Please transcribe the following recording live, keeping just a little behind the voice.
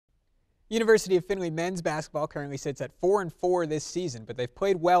University of Findlay men's basketball currently sits at 4-4 this season, but they've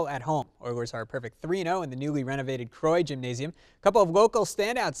played well at home. Oilers are a perfect 3-0 in the newly renovated Croy Gymnasium. A couple of local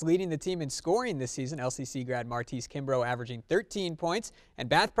standouts leading the team in scoring this season. LCC grad Martise Kimbrough averaging 13 points, and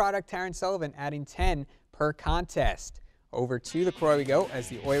Bath product Taryn Sullivan adding 10 per contest. Over to the Croy we go as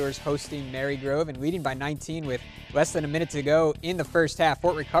the Oilers hosting Marygrove and leading by 19 with less than a minute to go in the first half.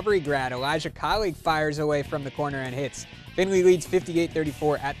 Fort Recovery grad Elijah Colleague fires away from the corner and hits. Findlay leads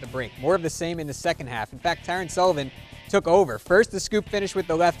 58-34 at the break. More of the same in the second half. In fact, Taryn Sullivan took over. First, the scoop finish with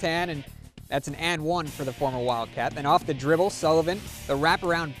the left hand, and that's an and one for the former Wildcat. Then off the dribble, Sullivan, the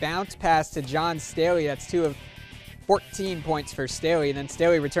wraparound bounce pass to John Staley. That's 2 of 14 points for Staley. And then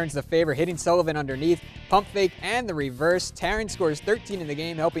Staley returns the favor, hitting Sullivan underneath. Pump fake and the reverse. Taryn scores 13 in the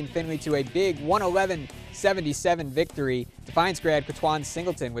game, helping Findlay to a big 111-77 victory. Defiance grad Katwan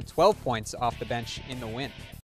Singleton with 12 points off the bench in the win.